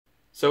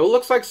So it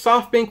looks like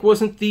SoftBank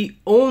wasn't the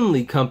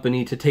only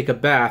company to take a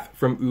bath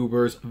from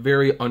Uber's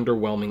very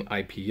underwhelming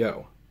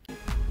IPO.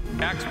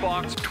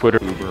 Xbox,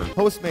 Twitter, Uber,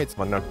 Postmates,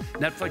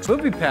 Netflix,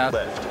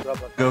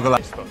 MoviePass, Google,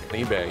 Facebook,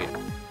 eBay,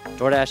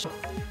 DoorDash,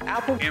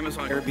 Apple,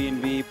 Amazon,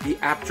 Airbnb, the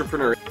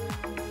Apptrepreneur.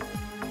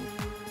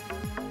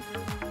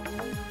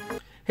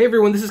 Hey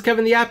everyone, this is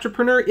Kevin the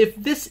Apptrepreneur. If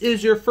this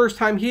is your first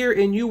time here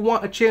and you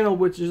want a channel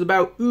which is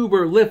about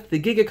Uber, Lyft, the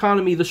gig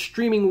economy, the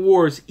streaming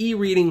wars,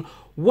 e-reading,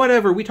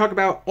 whatever, we talk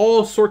about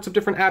all sorts of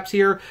different apps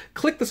here.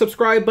 Click the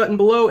subscribe button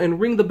below and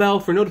ring the bell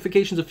for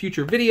notifications of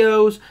future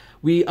videos.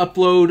 We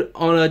upload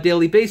on a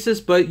daily basis,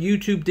 but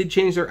YouTube did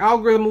change their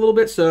algorithm a little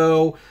bit,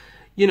 so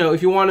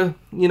if you want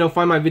to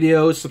find my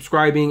videos,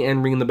 subscribing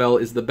and ringing the bell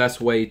is the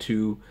best way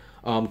to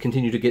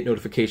continue to get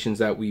notifications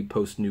that we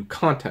post new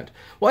content.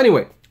 Well,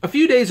 anyway, a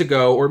few days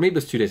ago, or maybe it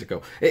was 2 days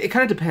ago, it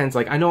kind of depends.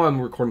 Like, I know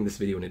I'm recording this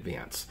video in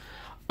advance.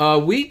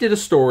 We did a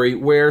story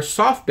where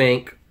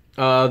SoftBank,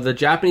 the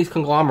Japanese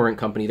conglomerate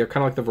company, they're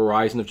kind of like the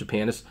Verizon of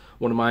Japan, as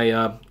one of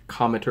my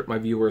my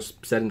viewers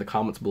said in the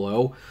comments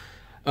below.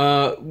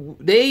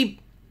 They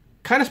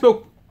kind of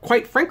spoke,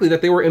 quite frankly,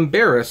 that they were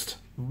embarrassed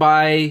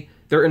by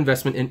their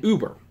investment in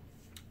Uber.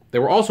 They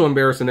were also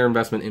embarrassed in their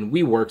investment in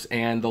WeWorks,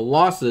 and the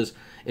losses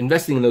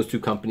investing in those two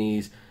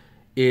companies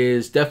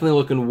is definitely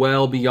looking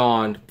well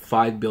beyond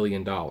 $5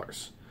 billion.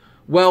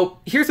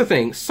 Well, here's the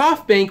thing.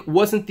 SoftBank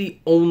wasn't the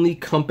only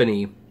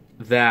company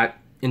that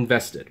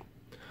invested.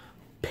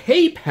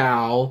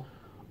 PayPal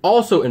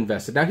also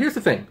invested. Now, here's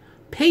the thing.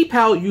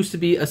 PayPal used to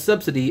be a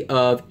subsidy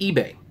of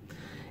eBay.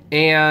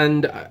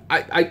 And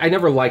I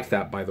never liked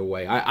that, by the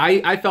way.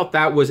 I felt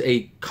that was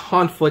a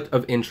conflict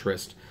of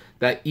interest,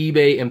 that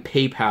eBay and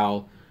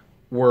PayPal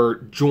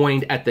were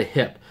joined at the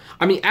hip.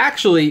 I mean,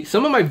 actually,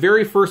 some of my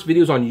very first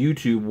videos on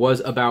YouTube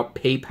was about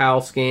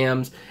PayPal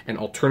scams and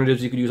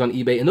alternatives you could use on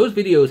eBay. And those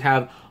videos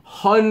have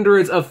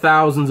hundreds of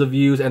thousands of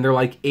views, and they're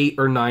like 8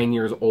 or 9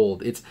 years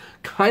old. It's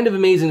kind of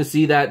amazing to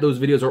see that those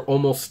videos are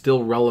almost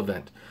still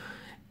relevant.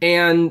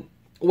 And,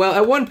 well,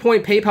 at one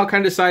point, PayPal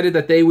kind of decided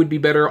that they would be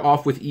better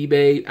off with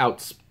eBay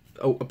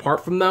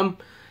apart from them.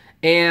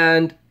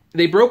 And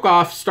they broke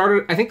off,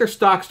 I think their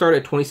stock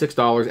started at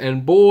 $26,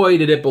 and boy,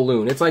 did it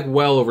balloon. It's like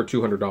well over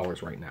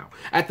 $200 right now,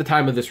 at the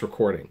time of this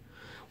recording.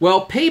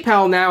 Well,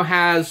 PayPal now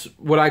has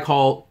what I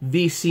call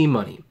VC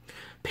money.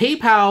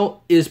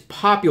 PayPal is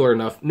popular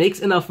enough, makes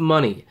enough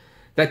money,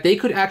 that they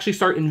could actually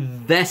start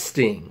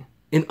investing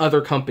in other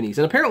companies.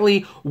 And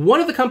apparently, one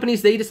of the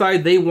companies they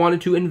decided they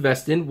wanted to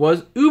invest in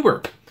was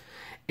Uber.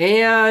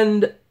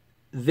 And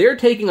they're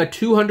taking a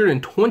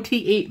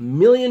 $228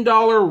 million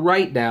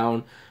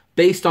write-down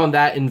based on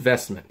that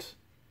investment.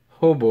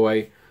 Oh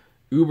boy.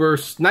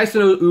 Nice to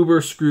know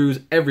Uber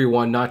screws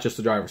everyone, not just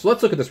the driver. So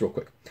let's look at this real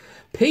quick.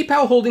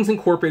 PayPal Holdings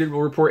Incorporated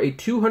will report a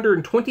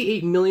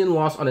 $228 million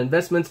loss on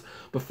investments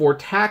before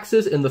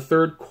taxes in the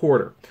third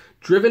quarter,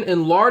 driven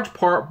in large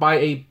part by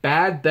a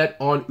bad bet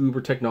on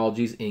Uber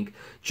Technologies, Inc.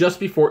 just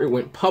before it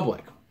went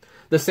public.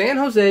 The San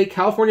Jose,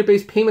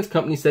 California-based payments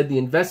company said the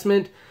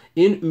investment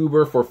in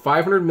Uber for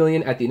 $500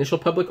 million at the initial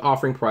public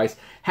offering price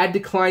had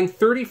declined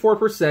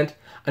 34%.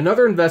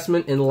 Another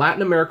investment in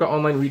Latin America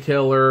online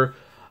retailer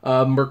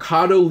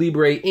Mercado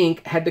Libre,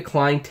 Inc. had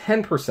declined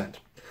 10%.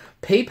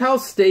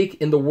 PayPal's stake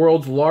in the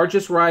world's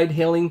largest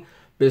ride-hailing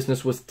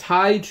business was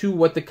tied to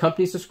what the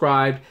companies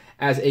described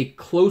as a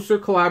closer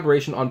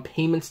collaboration on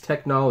payments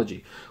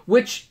technology,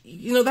 which,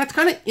 that's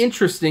kind of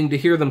interesting to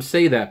hear them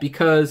say that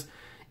because,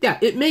 yeah,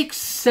 it makes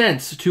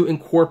sense to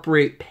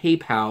incorporate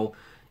PayPal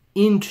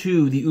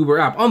into the Uber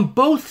app. On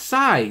both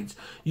sides,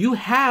 you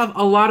have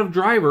a lot of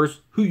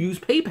drivers who use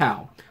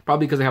PayPal,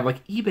 probably because they have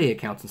like eBay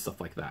accounts and stuff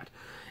like that.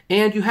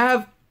 And you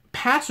have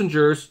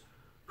passengers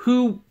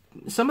who,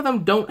 some of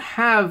them don't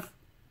have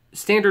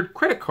standard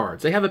credit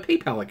cards. They have a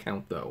PayPal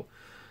account though.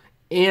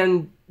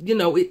 And,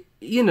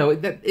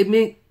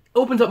 it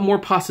opens up more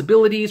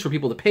possibilities for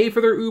people to pay for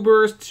their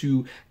Ubers,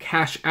 to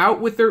cash out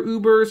with their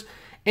Ubers.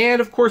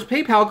 And of course,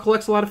 PayPal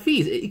collects a lot of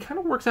fees. It kind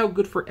of works out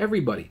good for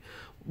everybody.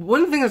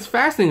 One thing that's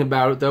fascinating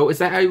about it, though, is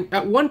that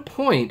at one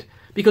point,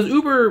 because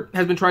Uber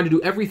has been trying to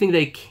do everything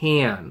they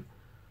can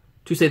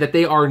to say that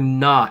they are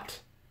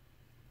not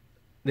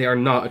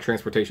a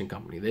transportation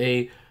company.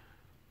 They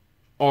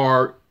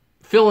are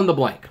fill in the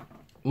blank.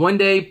 One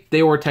day,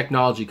 they were a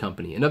technology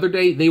company. Another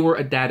day, they were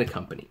a data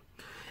company.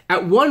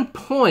 At one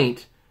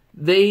point,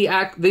 they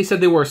said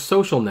they were a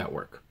social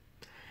network.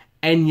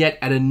 And yet,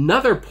 at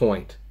another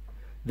point,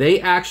 they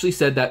actually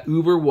said that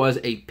Uber was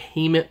a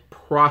payment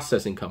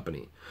processing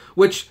company.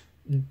 Which,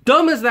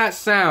 dumb as that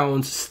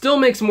sounds, still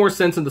makes more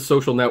sense in the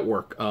social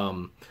network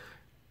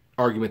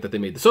argument that they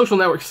made. The social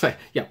network say,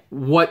 yeah,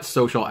 what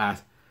social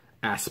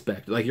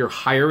aspect? Like you're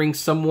hiring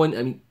someone?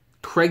 I mean,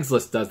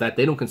 Craigslist does that.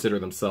 They don't consider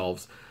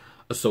themselves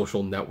a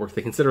social network.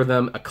 They consider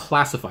them a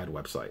classified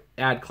website.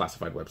 Ad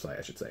classified website,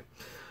 I should say.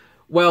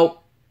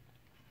 Well,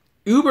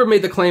 Uber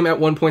made the claim at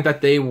one point that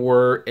they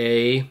were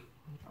a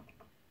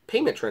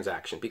payment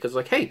transaction because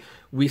like, hey,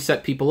 we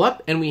set people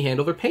up and we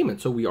handle their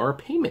payments. So we are a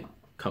payment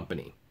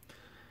company.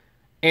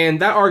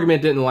 And that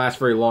argument didn't last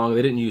very long.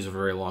 They didn't use it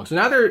very long. So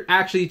now they're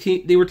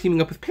actually they were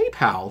teaming up with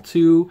PayPal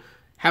to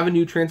have a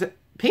new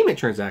payment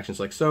transactions.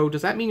 Like, so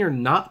does that mean you're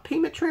not a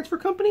payment transfer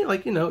company?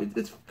 Like, you know,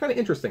 it's kind of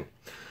interesting.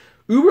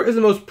 Uber is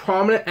the most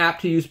prominent app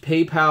to use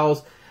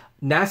PayPal's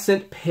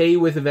nascent Pay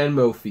with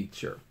Venmo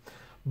feature.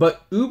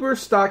 But Uber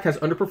stock has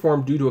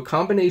underperformed due to a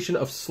combination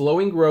of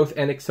slowing growth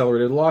and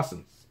accelerated losses.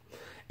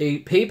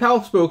 A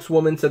PayPal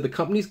spokeswoman said the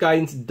company's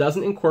guidance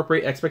doesn't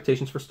incorporate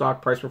expectations for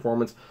stock price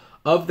performance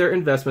of their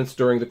investments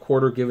during the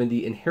quarter, given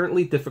the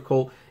inherently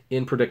difficult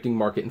in predicting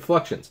market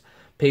inflections.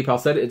 PayPal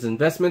said its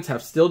investments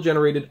have still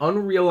generated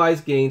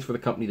unrealized gains for the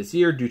company this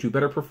year due to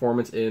better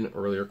performance in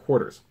earlier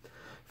quarters.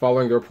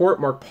 Following the report,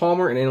 Mark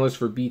Palmer, an analyst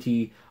for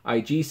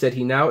BTIG, said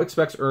he now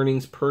expects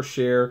earnings per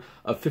share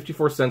of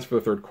 54 cents for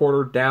the third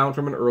quarter, down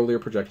from an earlier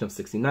projection of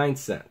 69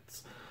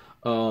 cents.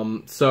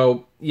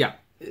 So, yeah,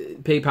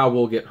 PayPal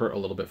will get hurt a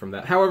little bit from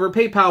that. However,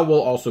 PayPal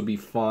will also be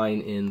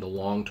fine in the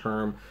long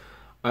term.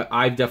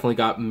 I've definitely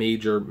got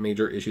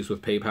major issues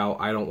with PayPal.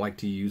 I don't like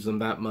to use them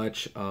that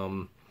much.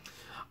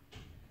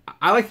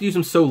 I like to use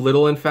them so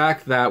little, in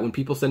fact, that when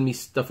people send me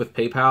stuff with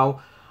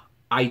PayPal,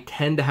 I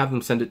tend to have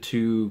them send it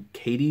to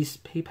Katie's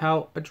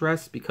PayPal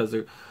address because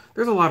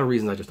there's a lot of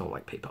reasons I just don't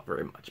like PayPal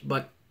very much.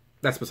 But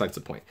that's besides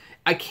the point.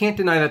 I can't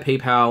deny that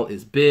PayPal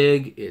is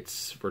big,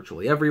 it's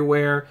virtually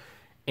everywhere,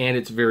 and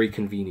it's very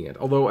convenient.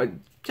 Although,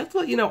 just to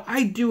let you know,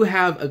 I do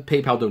have a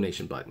PayPal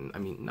donation button. I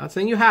mean, not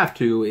saying you have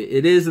to.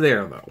 It is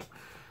there, though.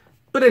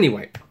 But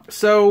anyway,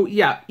 so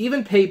yeah,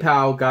 even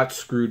PayPal got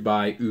screwed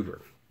by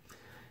Uber.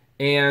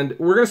 And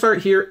we're going to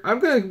start here. I'm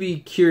going to be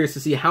curious to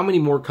see how many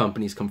more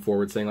companies come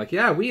forward saying, like,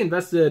 yeah, we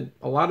invested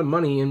a lot of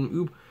money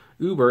in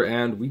Uber,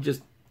 and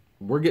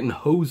we're getting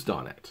hosed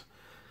on it.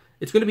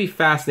 It's going to be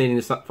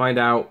fascinating to find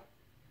out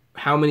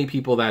how many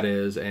people that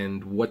is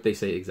and what they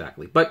say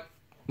exactly. But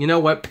you know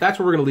what? That's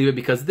where we're going to leave it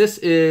because this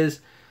is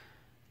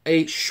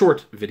a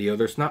short video.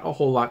 There's not a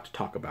whole lot to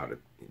talk about it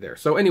there.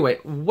 So anyway,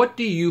 what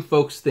do you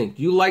folks think?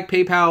 Do you like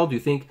PayPal? Do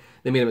you think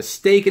they made a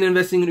mistake in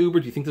investing in Uber?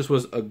 Do you think this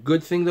was a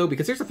good thing, though?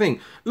 Because here's the thing.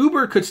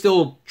 Uber could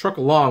still truck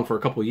along for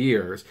a couple of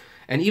years.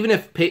 And even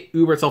if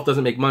Uber itself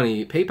doesn't make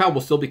money, PayPal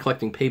will still be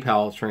collecting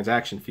PayPal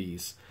transaction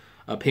fees,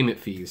 payment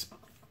fees,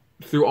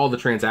 through all the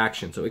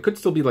transactions. So it could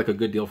still be like a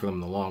good deal for them in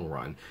the long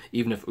run,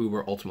 even if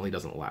Uber ultimately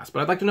doesn't last.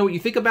 But I'd like to know what you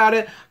think about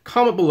it.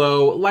 Comment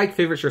below, like,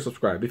 favorite, share,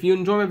 subscribe. If you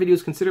enjoy my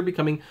videos, consider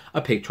becoming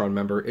a Patreon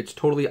member. It's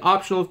totally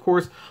optional, of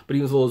course, but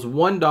even as little as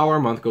 $1 a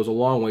month goes a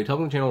long way to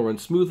helping the channel run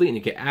smoothly, and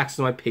you get access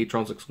to my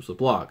Patreon's exclusive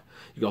blog.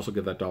 You can also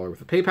get that dollar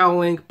with a PayPal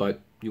link,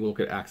 but you won't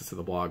get access to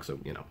the blog, so,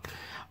 you know.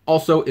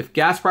 Also, if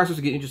gas prices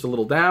are getting just a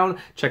little down,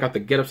 check out the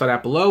Get Upside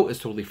app below. It's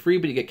totally free,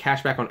 but you get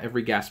cash back on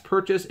every gas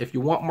purchase. If you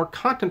want more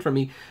content from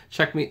me,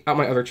 check out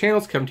my other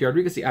channels, Kevin T.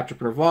 Rodriguez, the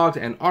Apptrepreneur Vlogs,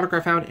 and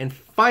Autograph Hound. And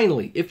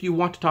finally, if you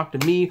want to talk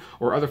to me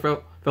or other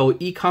fellow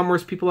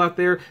e-commerce people out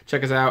there,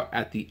 check us out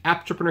at the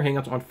Apptrepreneur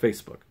Hangouts on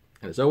Facebook.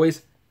 And as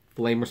always,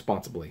 flame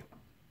responsibly.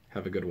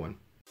 Have a good one.